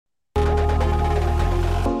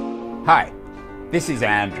Hi, this is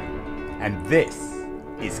Andrew, and this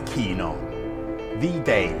is Keen On, the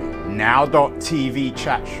daily now.tv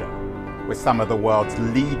chat show with some of the world's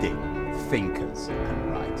leading thinkers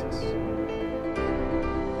and writers.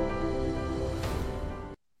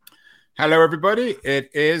 Hello, everybody. It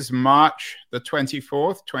is March the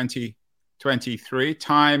 24th, 2023.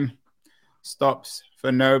 Time stops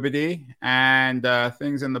for nobody, and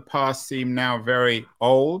things in the past seem now very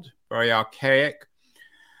old, very archaic.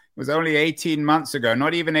 It was only 18 months ago,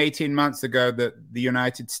 not even 18 months ago, that the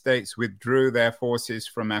United States withdrew their forces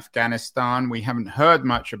from Afghanistan. We haven't heard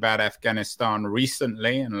much about Afghanistan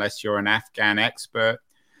recently, unless you're an Afghan expert.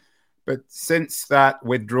 But since that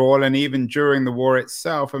withdrawal, and even during the war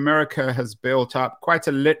itself, America has built up quite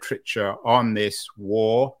a literature on this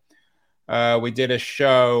war. We did a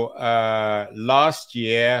show last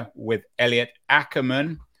year with Elliot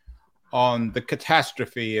Ackerman on the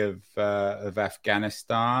catastrophe of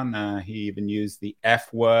Afghanistan. He even used the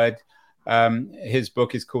F word. His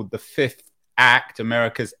book is called The Fifth Act,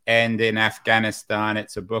 America's End in Afghanistan.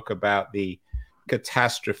 It's a book about the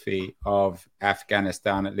catastrophe of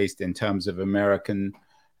Afghanistan, at least in terms of American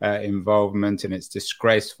involvement and its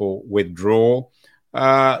disgraceful withdrawal.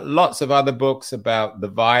 Lots of other books about the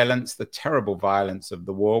violence, the terrible violence of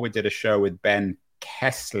the war. We did a show with Ben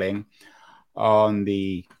Kessling on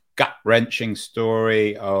the gut-wrenching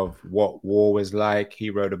story of what war was like. He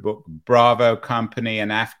wrote a book, Bravo Company,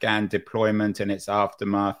 an Afghan deployment and its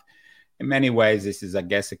aftermath. In many ways, this is, I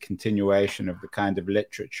guess, a continuation of the kind of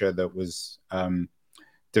literature that was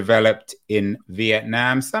developed in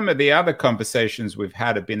Vietnam. Some of the other conversations we've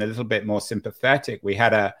had have been a little bit more sympathetic. We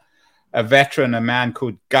had a veteran, a man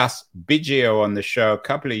called Gus Biggio, on the show a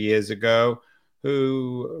couple of years ago,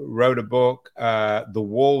 who wrote a book, The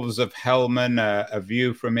Wolves of Helmand, A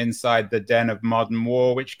View from Inside the Den of Modern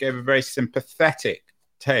War, which gave a very sympathetic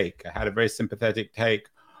take. I had a very sympathetic take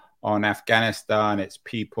on Afghanistan, its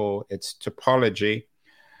people, its topology.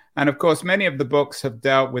 And of course, many of the books have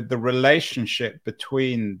dealt with the relationship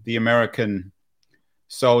between the American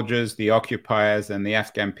soldiers, the occupiers, and the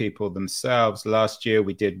Afghan people themselves. Last year,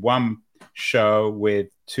 we did one show with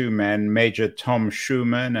two men, Major Tom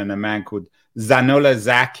Schumann and a man called Zanola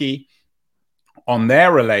Zaki, on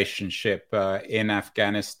their relationship in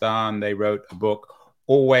Afghanistan. They wrote a book,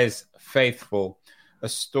 Always Faithful, a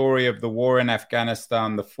story of the war in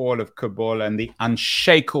Afghanistan, the fall of Kabul, and the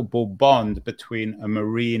unshakable bond between a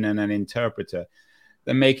Marine and an interpreter.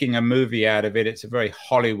 They're making a movie out of it. It's a very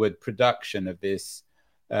Hollywood production of this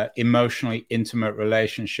emotionally intimate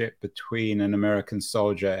relationship between an American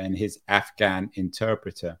soldier and his Afghan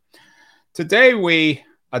interpreter. Today, we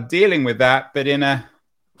are dealing with that, but in a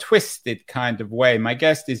twisted kind of way. My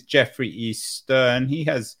guest is Jeffrey E. Stern. He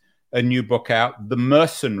has a new book out, The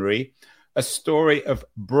Mercenary, a story of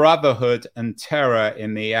brotherhood and terror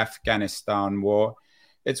in the Afghanistan war.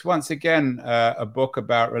 It's once again a book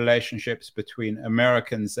about relationships between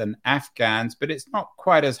Americans and Afghans, but it's not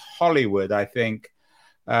quite as Hollywood, I think,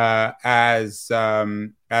 as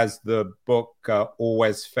the book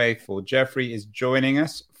Always Faithful. Jeffrey is joining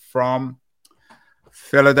us from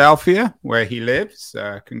Philadelphia, where he lives.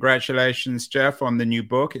 Congratulations, Jeff, on the new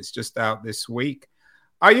book. It's just out this week.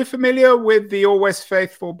 Are you familiar with the Always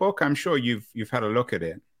Faithful book? I'm sure you've had a look at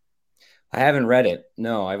it. I haven't read it.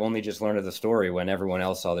 No, I've only just learned of the story when everyone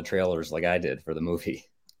else saw the trailers like I did for the movie.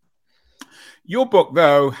 Your book,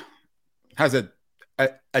 though, has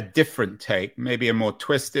a different take, maybe a more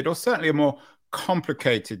twisted or certainly a more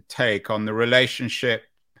complicated take on the relationship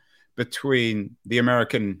between the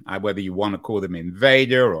American, whether you want to call them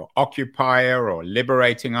invader or occupier or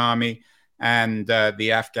liberating army, and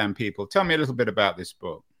the Afghan people. Tell me a little bit about this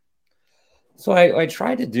book. So I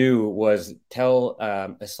tried to do was tell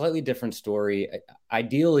a slightly different story,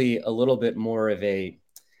 ideally a little bit more of a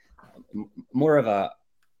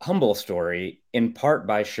humble story, in part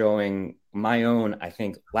by showing my own, I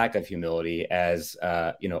think, lack of humility as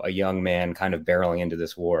a young man kind of barreling into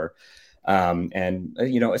this war. And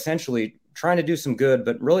essentially trying to do some good,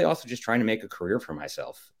 but really also just trying to make a career for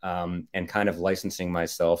myself, and kind of licensing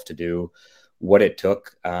myself to do what it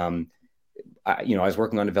took. I was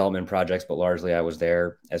working on development projects, but largely I was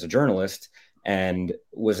there as a journalist and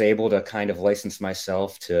was able to kind of license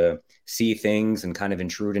myself to see things and kind of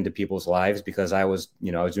intrude into people's lives because I was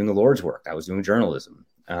doing the Lord's work. I was doing journalism.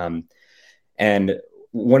 And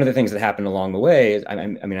one of the things that happened along the way is,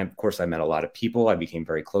 of course, I met a lot of people. I became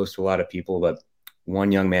very close to a lot of people, but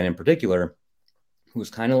one young man in particular who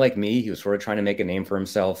was kind of like me. He was sort of trying to make a name for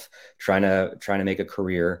himself, trying to make a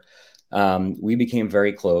career. We became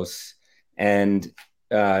very close, and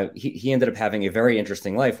he ended up having a very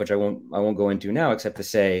interesting life, which I won't go into now, except to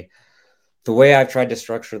say the way I've tried to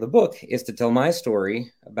structure the book is to tell my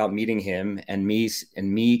story about meeting him and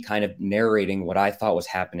me kind of narrating what I thought was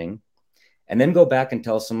happening, and then go back and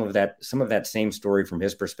tell some of that same story from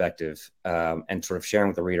his perspective, and sort of sharing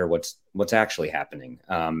with the reader what's actually happening,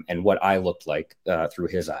 and what I looked like through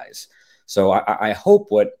his eyes. So I hope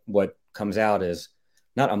what comes out is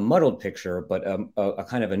not a muddled picture, but a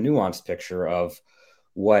kind of a nuanced picture of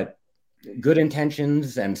what good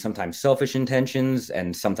intentions and sometimes selfish intentions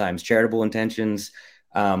and sometimes charitable intentions,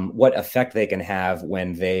 what effect they can have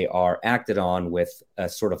when they are acted on with a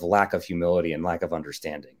sort of lack of humility and lack of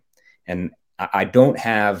understanding. And I don't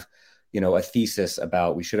have, a thesis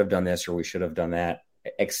about we should have done this or we should have done that,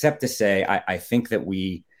 except to say I think that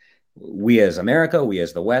we as America, we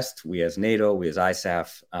as the West, we as NATO, we as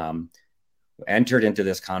ISAF, entered into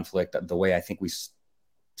this conflict the way I think we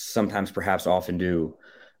sometimes perhaps often do,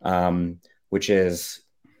 which is,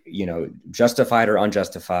 justified or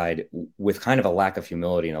unjustified, with kind of a lack of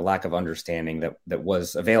humility and a lack of understanding that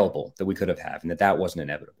was available, that we could have had, and that wasn't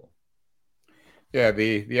inevitable. Yeah,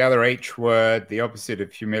 the other H word, the opposite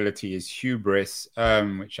of humility, is hubris,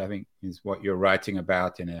 which I think is what you're writing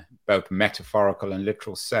about in a both metaphorical and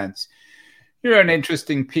literal sense. You're an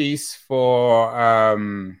interesting piece for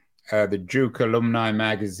the Duke Alumni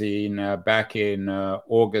magazine back in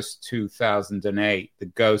August 2008, The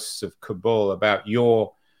Ghosts of Kabul, about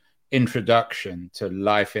your introduction to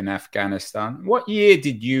life in Afghanistan. What year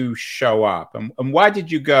did you show up, and why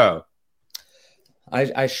did you go?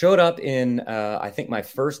 I showed up in, I think my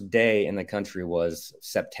first day in the country was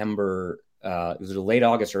September, it was late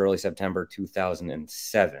August or early September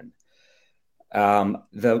 2007.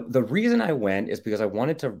 The reason I went is because I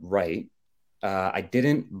wanted to write. I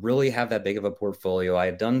didn't really have that big of a portfolio. I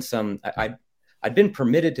had done I'd been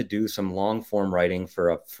permitted to do some long form writing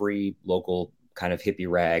for a free local kind of hippie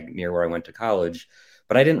rag near where I went to college,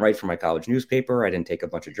 but I didn't write for my college newspaper. I didn't take a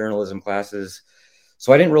bunch of journalism classes.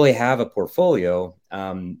 So I didn't really have a portfolio,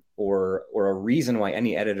 or a reason why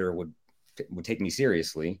any editor would take me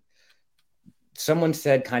seriously. Someone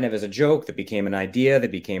said, kind of as a joke, that became an idea, that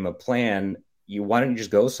became a plan. Why don't you just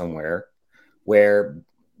go somewhere where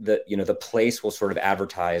the place will sort of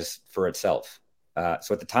advertise for itself?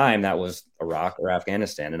 So at the time, that was Iraq or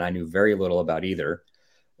Afghanistan, and I knew very little about either.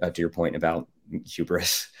 To your point about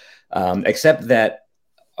hubris, except that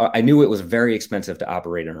I knew it was very expensive to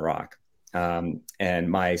operate in Iraq. And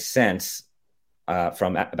my sense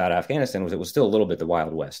about Afghanistan was it was still a little bit the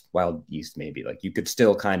Wild West, Wild East, maybe. Like you could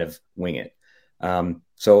still kind of wing it.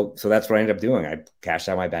 So that's what I ended up doing. I cashed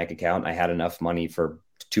out my bank account. I had enough money for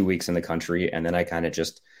 2 weeks in the country, and then I kind of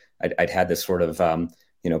I'd had this sort of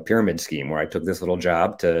pyramid scheme where I took this little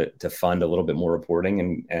job to fund a little bit more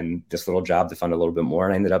reporting, and this little job to fund a little bit more,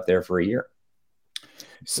 and I ended up there for a year.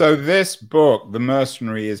 So this book, The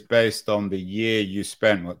Mercenary, is based on the year you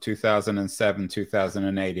spent, 2007,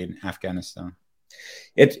 2008 in Afghanistan?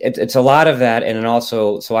 It's a lot of that. And then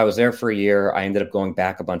also, so I was there for a year. I ended up going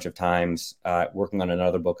back a bunch of times, working on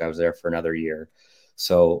another book. I was there for another year.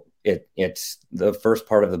 So it's the first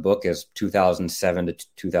part of the book is 2007 to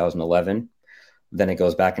 2011. Then it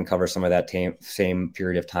goes back and covers some of that same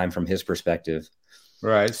period of time from his perspective.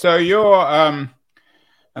 Right. So you're...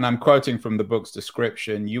 and I'm quoting from the book's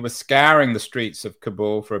description, you were scouring the streets of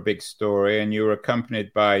Kabul for a big story, and you were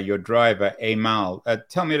accompanied by your driver, Amal.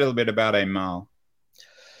 Tell me a little bit about Amal.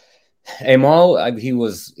 Amal, he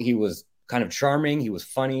was kind of charming. He was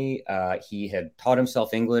funny. He had taught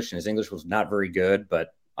himself English, and his English was not very good,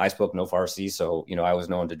 but I spoke no Farsi, so, I was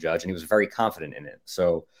known to judge, and he was very confident in it.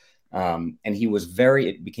 So, and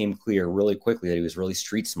it became clear really quickly that he was really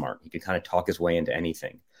street smart. He could kind of talk his way into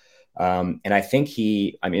anything. And I think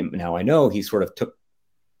now I know he sort of took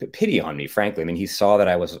pity on me, frankly. I mean, he saw that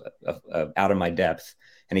I was out of my depth,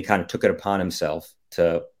 and he kind of took it upon himself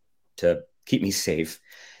to keep me safe,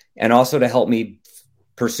 and also to help me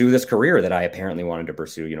pursue this career that I apparently wanted to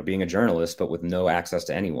pursue, being a journalist, but with no access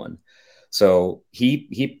to anyone. So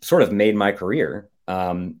he sort of made my career.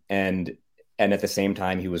 And at the same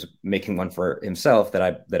time, he was making one for himself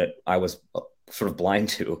that I was sort of blind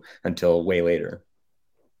to until way later.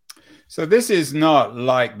 So this is not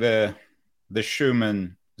like the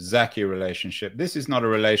Schumann-Zaki relationship. This is not a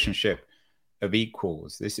relationship of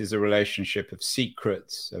equals. This is a relationship of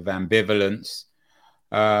secrets, of ambivalence,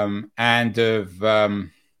 and of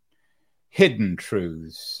hidden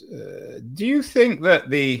truths. Do you think that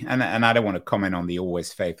and I don't want to comment on the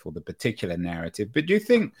always faithful, the particular narrative, but do you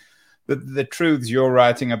think that the truths you're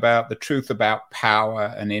writing about, the truth about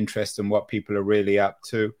power and interest and what people are really up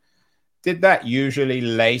to, did that usually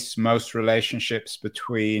lace most relationships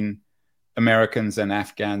between Americans and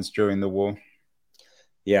Afghans during the war?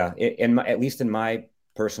 Yeah, at least in my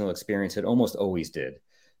personal experience, it almost always did.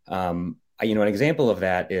 An example of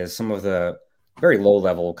that is some of the very low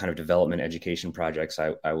level kind of development education projects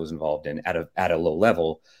I was involved in at a low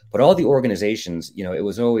level, but all the organizations, it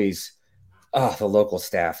was always, oh, the local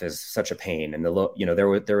staff is such a pain, and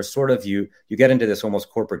there was sort of you get into this almost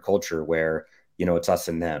corporate culture where it's us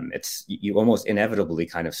and them. It's you almost inevitably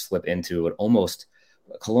kind of slip into it. Almost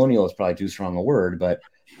colonial is probably too strong a word, but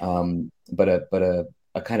a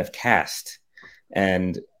kind of caste.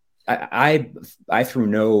 And I through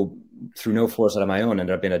no force out of my own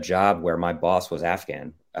ended up in a job where my boss was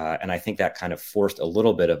Afghan, and I think that kind of forced a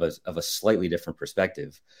little bit of a slightly different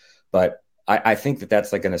perspective. But I think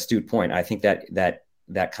that's like an astute point. I think that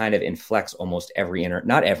kind of inflects almost every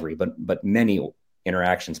not every, but many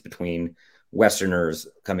interactions between Westerners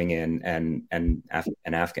coming in and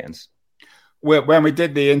Afghans. When we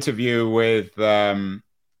did the interview with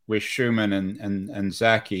Schumann and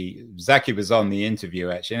Zaki was on the interview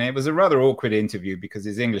actually, and it was a rather awkward interview because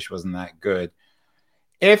his English wasn't that good.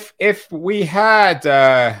 If we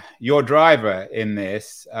had your driver in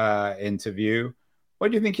this interview,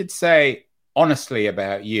 what do you think he'd say honestly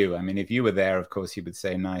about you? I mean, if you were there, of course, he would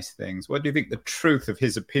say nice things. What do you think the truth of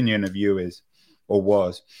his opinion of you is or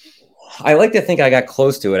was? I like to think I got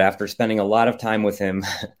close to it after spending a lot of time with him,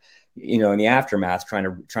 in the aftermath, trying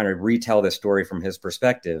to retell this story from his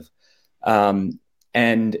perspective. And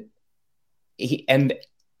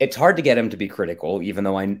it's hard to get him to be critical, even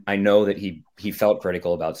though I know that he felt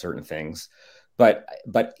critical about certain things. But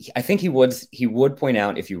I think he would point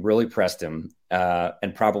out, if you really pressed him,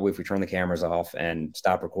 and probably if we turn the cameras off and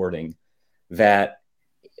stop recording, that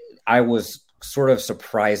I was sort of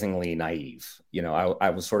surprisingly naive.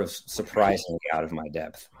 I was sort of surprisingly out of my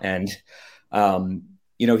depth. And,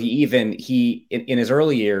 he in his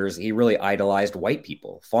early years, he really idolized white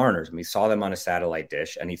people, foreigners. I mean, he saw them on a satellite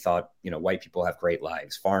dish and he thought, white people have great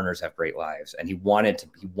lives, foreigners have great lives. And he wanted to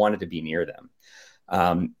be near them.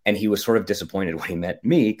 And he was sort of disappointed when he met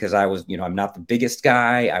me because I was, I'm not the biggest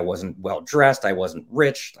guy. I wasn't well dressed. I wasn't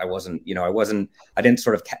rich. I wasn't Arnold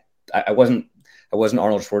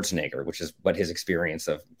Schwarzenegger, which is what his experience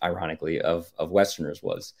ironically, of Westerners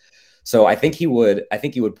was. So I think he would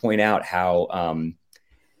point out how,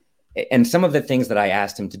 and some of the things that I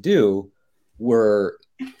asked him to do were,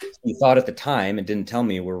 he thought at the time and didn't tell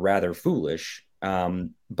me, were rather foolish.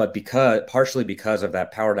 But partially because of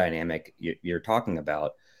that power dynamic you're talking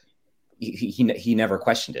about, he never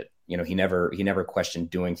questioned it. He never questioned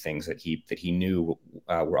doing things that he knew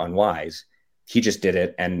were unwise. He just did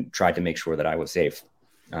it and tried to make sure that I was safe.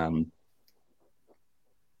 So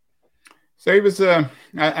he was,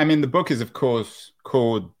 the book is of course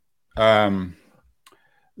called The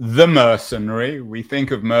Mercenary. We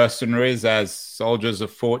think of mercenaries as soldiers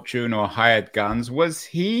of fortune or hired guns. Was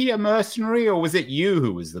he a mercenary, or was it you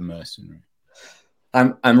who was the mercenary?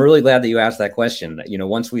 I'm really glad that you asked that question.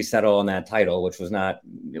 Once we settle on that title, which was not,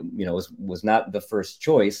 was not the first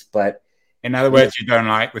choice, but in other words, you don't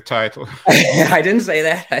like the title. I didn't say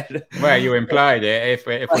that. Well, you implied it. If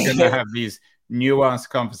we're going to have these nuanced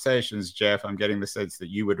conversations, Jeff, I'm getting the sense that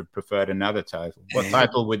you would have preferred another title. What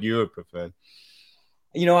title would you have preferred?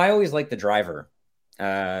 I always liked The Driver.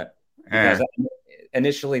 Because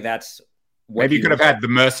initially that's what maybe you could have had The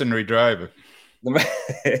Mercenary Driver.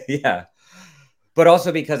 Yeah. But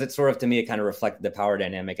also because it's sort of, to me, it kind of reflected the power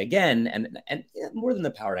dynamic again, and more than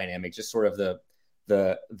the power dynamic, just sort of the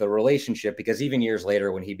relationship. Because even years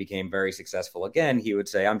later, when he became very successful again, he would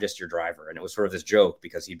say, "I'm just your driver," and it was sort of this joke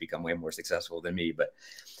because he'd become way more successful than me. But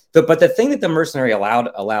the thing that The Mercenary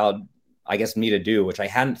allowed, I guess, me to do, which I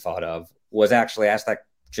hadn't thought of, was actually ask that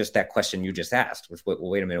question you just asked, which, well,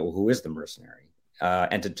 wait a minute, who is the mercenary?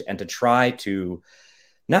 And to try to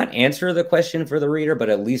not answer the question for the reader, but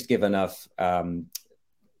at least give enough,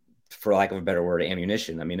 for lack of a better word,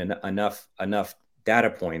 ammunition. I mean, enough data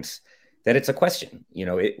points that it's a question.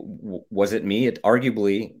 Was it me? It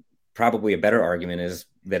arguably, probably a better argument is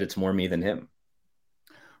that it's more me than him.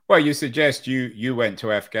 Well, you suggest you went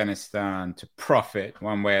to Afghanistan to profit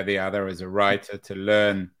one way or the other as a writer, to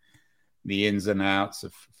learn the ins and outs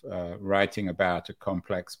of writing about a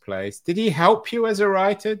complex place. Did he help you as a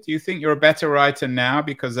writer? Do you think you're a better writer now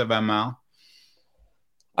because of Amal?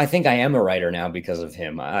 I think I am a writer now because of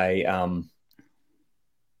him. I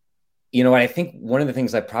think one of the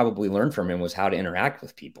things I probably learned from him was how to interact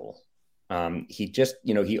with people. He just,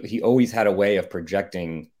 he always had a way of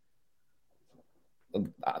projecting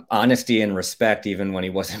honesty and respect, even when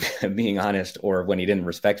he wasn't being honest or when he didn't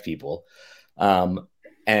respect people.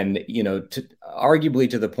 And, arguably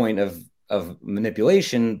to the point of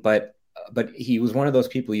manipulation, but he was one of those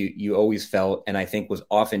people you always felt, and I think was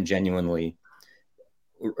often genuinely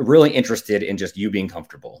really interested in just you being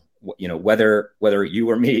comfortable, whether you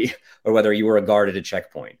were me or whether you were a guard at a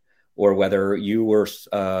checkpoint, or whether you were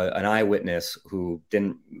an eyewitness who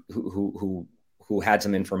had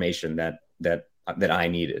some information that I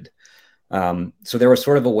needed. So there was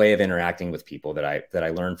sort of a way of interacting with people that I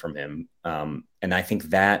learned from him. And I think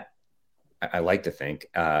that I like to think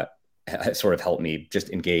sort of helped me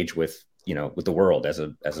just engage with the world as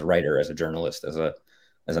a writer, as a journalist, as a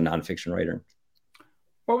nonfiction writer.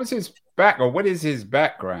 What was his what is his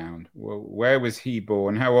background? Where was he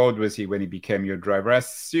born? How old was he when he became your driver? I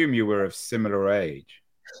assume you were of similar age.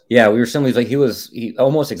 Yeah, we were similar. Like he was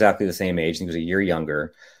almost exactly the same age. He was a year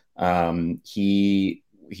younger. He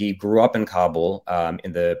grew up in Kabul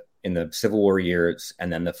in the Civil War years,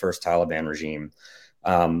 and then the first Taliban regime.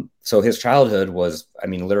 So his childhood was,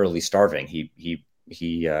 literally starving.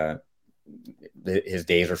 His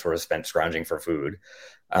days were sort of spent scrounging for food.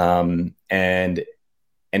 But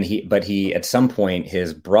he at some point,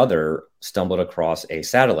 his brother stumbled across a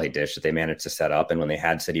satellite dish that they managed to set up. And when they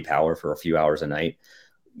had city power for a few hours a night,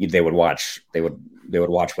 they would watch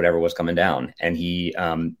whatever was coming down. And he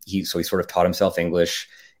sort of taught himself English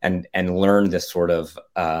and learned this sort of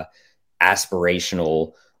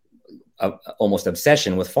aspirational, almost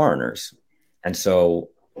obsession with foreigners. And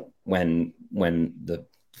so when the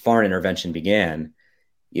foreign intervention began,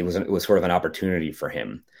 it was sort of an opportunity for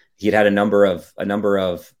him. He'd had a number of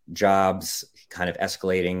jobs, kind of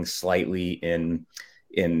escalating slightly in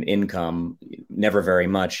income, never very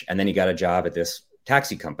much. And then he got a job at this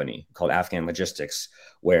taxi company called Afghan Logistics,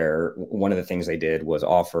 where one of the things they did was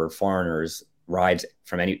offer foreigners rides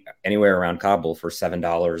from anywhere around Kabul for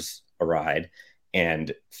 $7 a ride,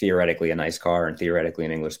 and theoretically a nice car and theoretically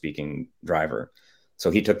an English speaking driver. So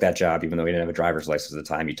he took that job, even though he didn't have a driver's license at the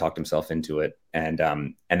time. He talked himself into it, and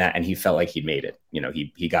he felt like he'd made it.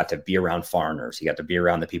 He got to be around foreigners. He got to be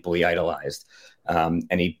around the people he idolized,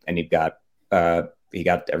 and he got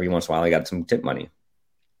every once in a while he got some tip money.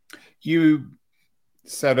 You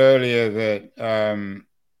said earlier that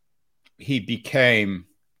he became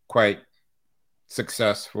quite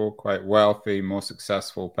successful, quite wealthy, more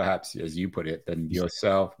successful, perhaps, as you put it, than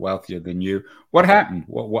yourself, wealthier than you. What happened?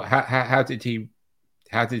 How did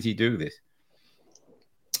he do this?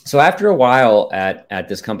 So after a while at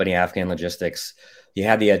this company, Afghan Logistics, he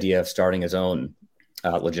had the idea of starting his own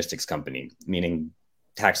logistics company, meaning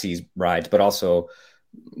taxis, rides, but also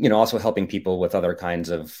helping people with other kinds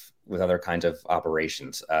of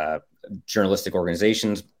operations, journalistic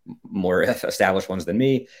organizations, more established ones than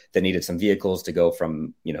me, that needed some vehicles to go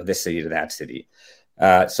from this city to that city.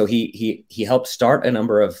 So he helped start a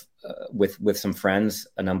number of with some friends,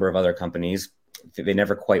 a number of other companies. They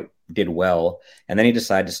never quite did well. And then he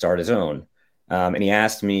decided to start his own. And he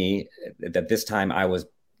asked me that this time, I was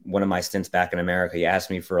one of my stints back in America. He asked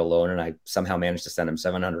me for a loan, and I somehow managed to send him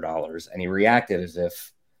 $700. And he reacted as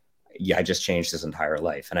if, I just changed his entire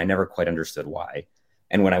life. And I never quite understood why.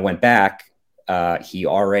 And when I went back, he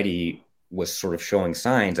already was sort of showing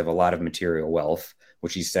signs of a lot of material wealth,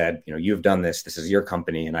 which he said, you've done this. This is your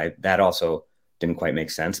company. And that also didn't quite make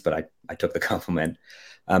sense, but I took the compliment.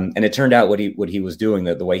 And it turned out what he was doing,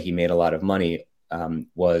 that the way he made a lot of money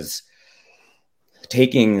was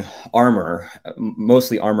taking armor,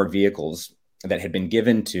 mostly armored vehicles that had been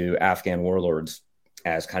given to Afghan warlords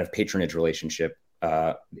as kind of patronage relationship,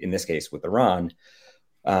 in this case with Iran.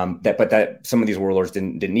 That some of these warlords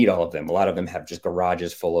didn't need all of them. A lot of them have just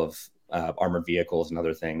garages full of armored vehicles and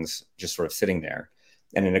other things just sort of sitting there.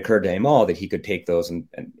 And it occurred to him all that he could take those and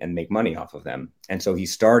make money off of them. And so he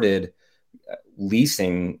started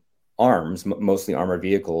leasing arms, mostly armored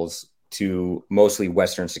vehicles, to mostly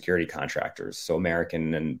Western security contractors, so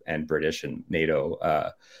American and British and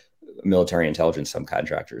NATO military intelligence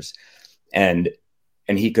subcontractors, and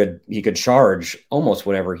he could charge almost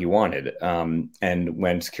whatever he wanted. And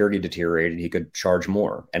when security deteriorated, he could charge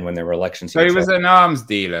more. And when there were elections, so he was an arms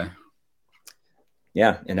dealer.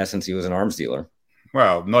 Yeah, in essence, he was an arms dealer.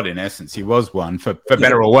 Well, not in essence, he was one. For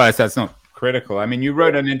better or worse, that's not critical. I mean, you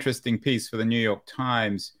wrote an interesting piece for the New York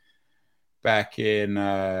Times back in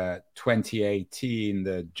 2018,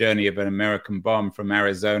 the journey of an American bomb from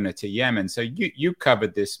Arizona to Yemen. So you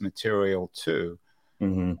covered this material too.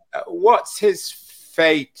 Mm-hmm. What's his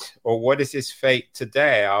fate, or what is his fate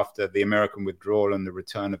today after the American withdrawal and the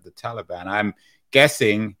return of the Taliban? I'm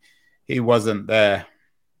guessing he wasn't there.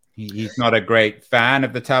 He's not a great fan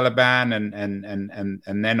of the Taliban,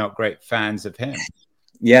 and they're not great fans of him.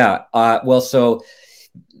 Yeah. Well, so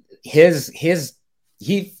he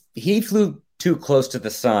flew too close to the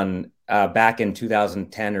sun back in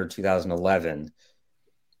 2010 or 2011.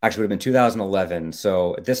 Actually, it would have been 2011.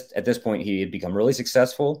 So at this point, he had become really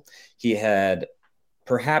successful. He had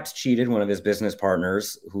perhaps cheated one of his business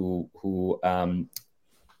partners, who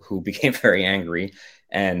became very angry,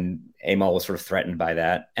 and Amal was sort of threatened by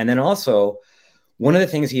that. And then also, one of the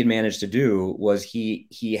things he had managed to do was he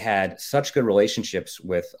had such good relationships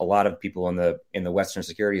with a lot of people in the Western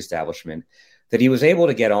security establishment that he was able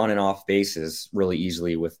to get on and off bases really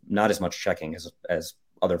easily with not as much checking as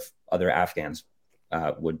other Afghans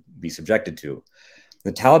would be subjected to.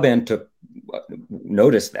 The Taliban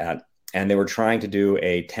noticed that, and they were trying to do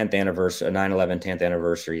a 9/11 10th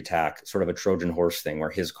anniversary attack, sort of a Trojan horse thing, where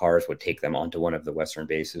his cars would take them onto one of the Western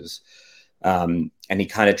bases. And he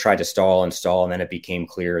kind of tried to stall, and then it became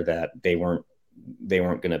clear that they weren't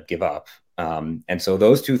going to give up. And so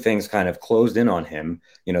those two things kind of closed in on him,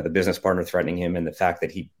 the business partner threatening him, and the fact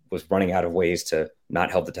that he was running out of ways to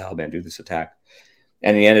not help the Taliban do this attack.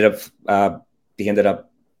 And he ended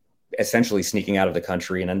up essentially sneaking out of the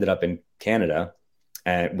country and ended up in Canada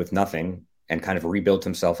with nothing, and kind of rebuilt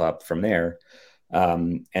himself up from there.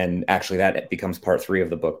 And actually that becomes part 3 of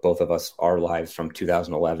the book, both of us, our lives from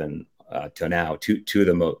 2011 to now, to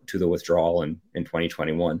the withdrawal in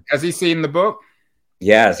 2021. Has he seen the book?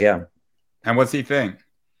 Yes, yeah. And what's he think?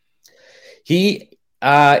 He,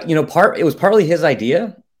 it was partly his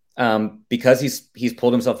idea, because he's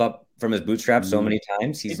pulled himself up from his bootstraps so many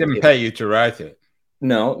times. He didn't pay you to write it.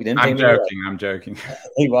 No, he didn't. I'm joking.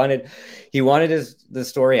 He wanted the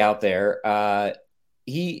story out there. I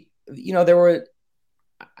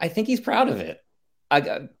think he's proud of it.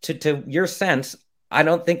 To your sense, I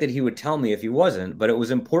don't think that he would tell me if he wasn't, but it was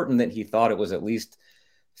important that he thought it was at least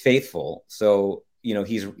faithful. So,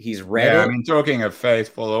 he's read it. I mean, talking of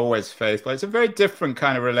faithful, always faithful. It's a very different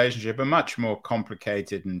kind of relationship, a much more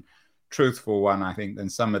complicated and truthful one, I think, than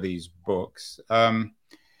some of these books. Some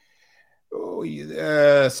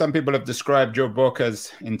people have described your book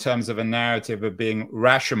as, in terms of a narrative, of being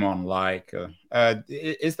Rashomon-like.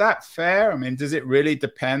 Is that fair? I mean, does it really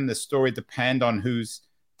the story depend on who's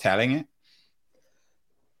telling it?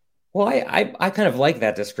 Well, I kind of like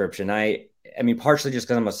that description. I mean, partially just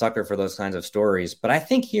because I'm a sucker for those kinds of stories, but I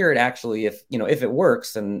think here it actually, if it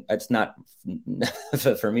works, and it's not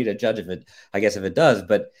for me to judge if it does,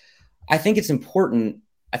 but I think it's important.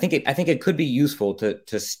 I think it could be useful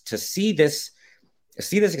to see this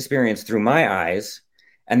experience through my eyes,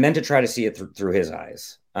 and then to try to see it through his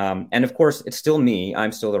eyes. And of course, it's still me.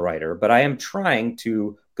 I'm still the writer, but I am trying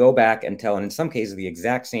to go back and tell, and in some cases, the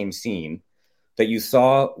exact same scene that you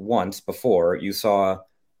saw once before. You saw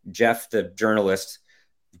Jeff, the journalist,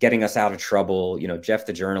 getting us out of trouble. Jeff,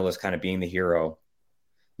 the journalist, kind of being the hero.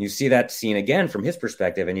 You see that scene again from his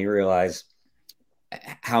perspective, and you realize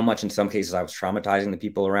how much in some cases I was traumatizing the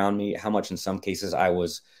people around me, how much in some cases I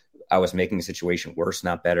was making the situation worse,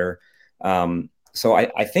 not better. So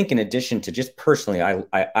I think, in addition to just personally,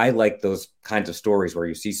 I like those kinds of stories where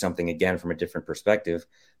you see something again from a different perspective.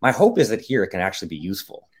 My hope is that here it can actually be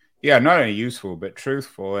useful. Yeah, not only useful, but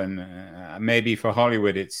truthful. And maybe for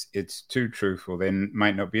Hollywood, it's too truthful. They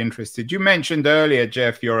might not be interested. You mentioned earlier,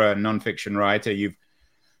 Jeff, you're a nonfiction writer. You've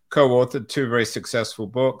co-authored 2 very successful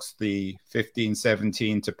books, the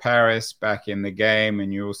 1517 to Paris, Back in the Game,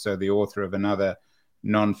 and you're also the author of another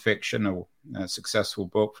nonfiction, a successful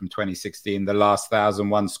book from 2016, The Last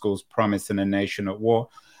 1,001 Schools Promised in a Nation at War.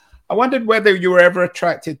 I wondered whether you were ever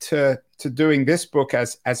attracted to doing this book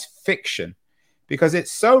as fiction, because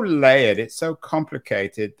it's so layered, it's so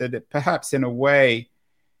complicated, that it perhaps in a way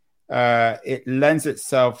it lends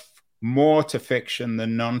itself more to fiction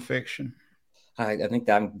than nonfiction. I think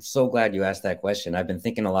that I'm so glad you asked that question. I've been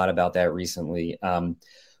thinking a lot about that recently,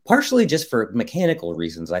 partially just for mechanical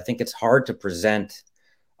reasons. I think it's hard to present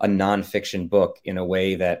a nonfiction book in a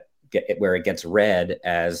way where it gets read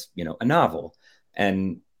as, a novel.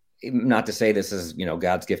 And not to say this is,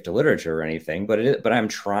 God's gift to literature or anything, but I'm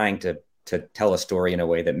trying to tell a story in a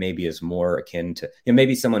way that maybe is more akin to,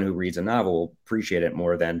 maybe someone who reads a novel will appreciate it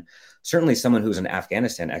more than certainly someone who's an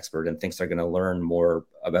Afghanistan expert and thinks they're going to learn more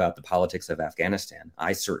about the politics of Afghanistan.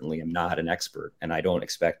 I certainly am not an expert, and I don't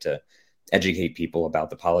expect to educate people about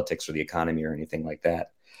the politics or the economy or anything like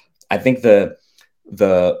that. I think the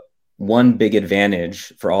one big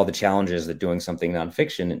advantage for all the challenges that doing something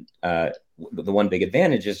nonfiction, the one big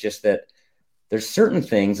advantage is just that there's certain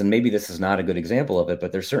things, and maybe this is not a good example of it,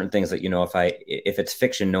 but there's certain things that, if it's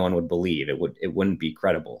fiction, no one would believe it. Wouldn't be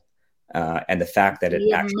credible. And the fact that it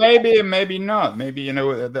maybe not. Maybe,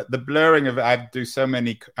 the blurring of it. I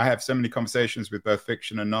have so many conversations with both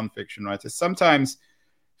fiction and nonfiction writers. Sometimes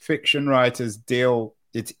fiction writers deal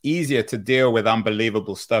it's easier to deal with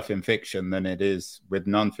unbelievable stuff in fiction than it is with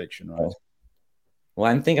nonfiction, right? Well,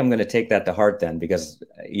 I think I'm going to take that to heart then, because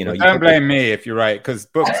well, don't blame me if you're right, because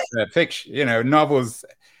books, fiction, novels,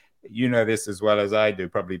 this as well as I do,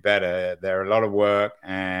 probably better. They're a lot of work,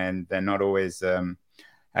 and they're not always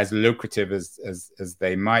as lucrative as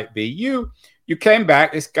they might be. You came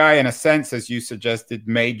back. This guy, in a sense, as you suggested,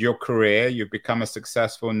 made your career. You've become a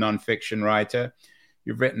successful nonfiction writer.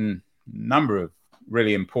 You've written a number of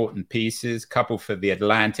really important pieces, couple for The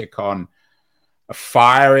Atlantic on a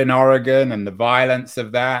fire in Oregon and the violence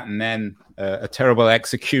of that, and then a terrible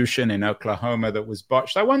execution in Oklahoma that was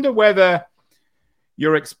botched. I wonder whether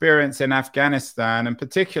your experience in Afghanistan, and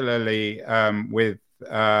particularly with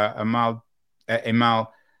Amal,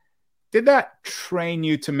 did that train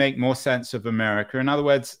you to make more sense of America? In other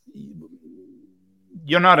words,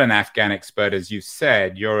 you're not an Afghan expert, as you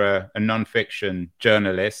said. You're a nonfiction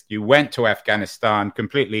journalist. You went to Afghanistan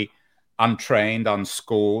completely untrained,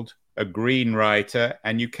 unschooled, a green writer,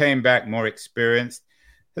 and you came back more experienced.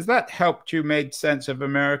 Has that helped you make sense of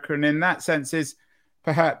America? And in that sense, is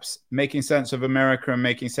perhaps making sense of America and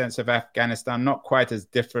making sense of Afghanistan not quite as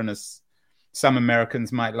different as some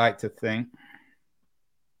Americans might like to think?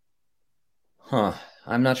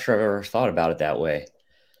 I'm not sure I've ever thought about it that way.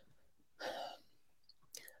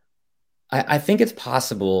 I think it's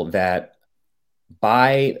possible that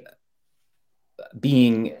by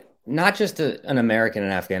being not just an American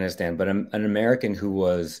in Afghanistan, but an American who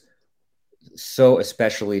was so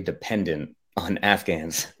especially dependent on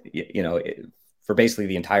Afghans, for basically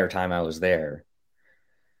the entire time I was there,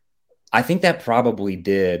 I think that probably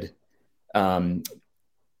did, begin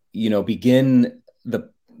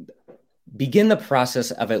the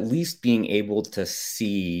process of at least being able to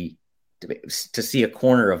see a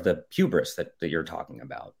corner of the hubris that you're talking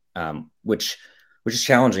about, which is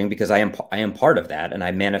challenging, because I am part of that, and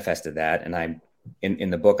I manifested that, and I'm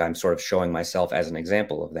in the book, I'm sort of showing myself as an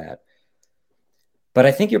example of that. But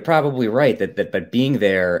I think you're probably right that being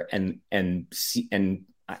there and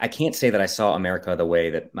I can't say that I saw America the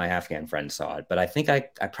way that my Afghan friends saw it, but I think I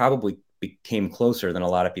probably became closer than a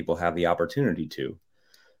lot of people have the opportunity to.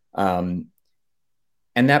 And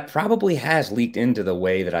that probably has leaked into the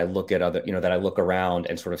way that I look at other, that I look around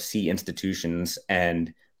and sort of see institutions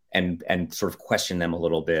and sort of question them a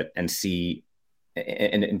little bit, and see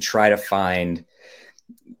and try to find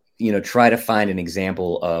an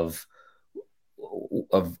example of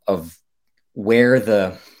where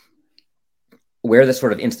the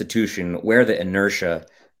sort of institution, where the inertia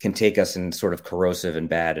can take us in sort of corrosive and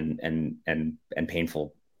bad and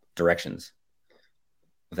painful directions,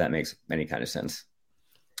 if that makes any kind of sense.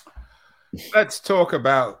 Let's talk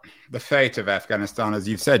about the fate of Afghanistan. As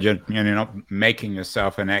you've said, you're not making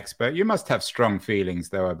yourself an expert. You must have strong feelings,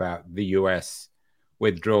 though, about the U.S.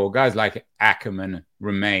 withdrawal. Guys like Ackerman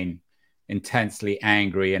remain intensely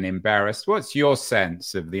angry and embarrassed. What's your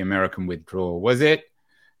sense of the American withdrawal? Was it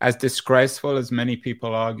as disgraceful as many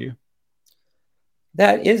people argue?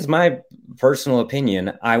 That is my personal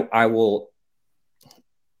opinion. I will,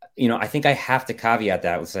 I think I have to caveat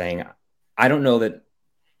that with saying, I don't know that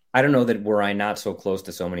were I not so close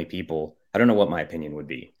to so many people, I don't know what my opinion would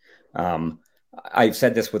be. I've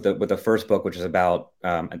said this with the first book, which is about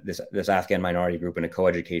this Afghan minority group in a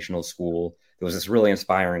coeducational school. There was this really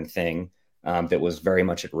inspiring thing that was very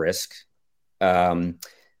much at risk.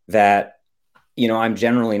 That, I'm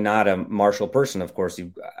generally not a martial person. Of course,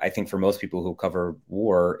 I think for most people who cover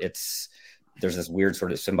war, there's this weird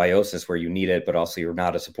sort of symbiosis where you need it, but also you're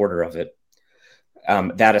not a supporter of it.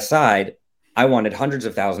 That aside, I wanted hundreds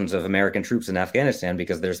of thousands of American troops in Afghanistan,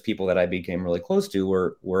 because there's people that I became really close to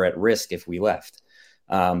were at risk if we left.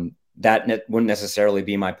 That wouldn't necessarily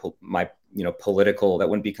be my political. That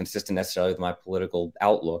wouldn't be consistent necessarily with my political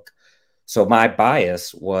outlook. So my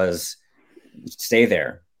bias was stay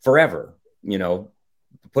there forever.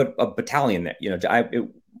 Put a battalion there.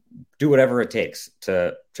 Do whatever it takes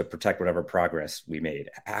to protect whatever progress we made,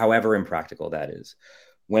 however impractical that is.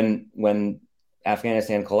 When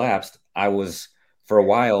Afghanistan collapsed, for a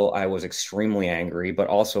while, I was extremely angry, but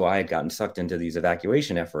also I had gotten sucked into these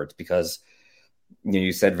evacuation efforts because,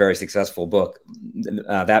 you said very successful book.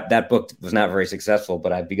 That book was not very successful,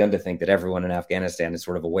 but I've begun to think that everyone in Afghanistan is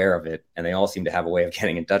sort of aware of it, and they all seem to have a way of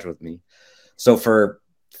getting in touch with me. So for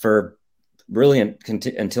really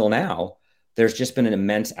until now, there's just been an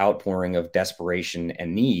immense outpouring of desperation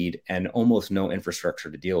and need, and almost no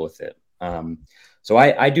infrastructure to deal with it. So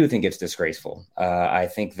I do think it's disgraceful. I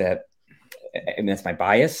think that, and that's my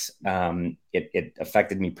bias. It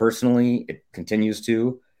affected me personally. It continues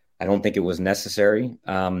to. I don't think it was necessary.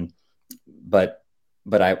 But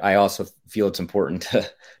but I also feel it's important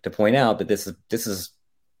to point out that this is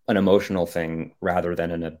an emotional thing rather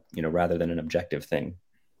than an objective thing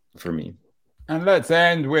for me. And let's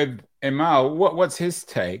end with Imal. What's his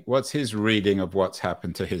take? What's his reading of what's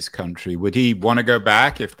happened to his country? Would he want to go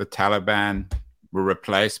back if the Taliban were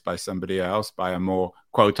replaced by somebody else, by a more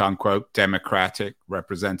quote unquote democratic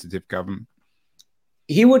representative government?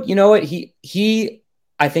 He would, you know what, he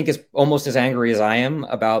I think is almost as angry as I am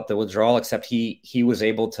about the withdrawal, except he was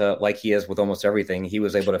able to, like he is with almost everything, he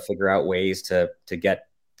was able to figure out ways to get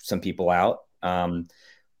some people out,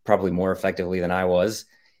 probably more effectively than I was.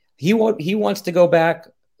 He wants to go back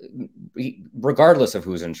regardless of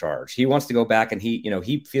who's in charge. He wants to go back, and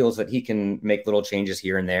he feels that he can make little changes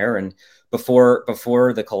here and there. And before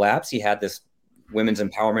the collapse, he had this women's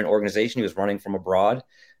empowerment organization he was running from abroad.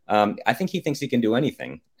 I think he thinks he can do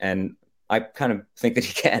anything, and I kind of think that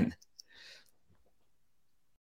he can.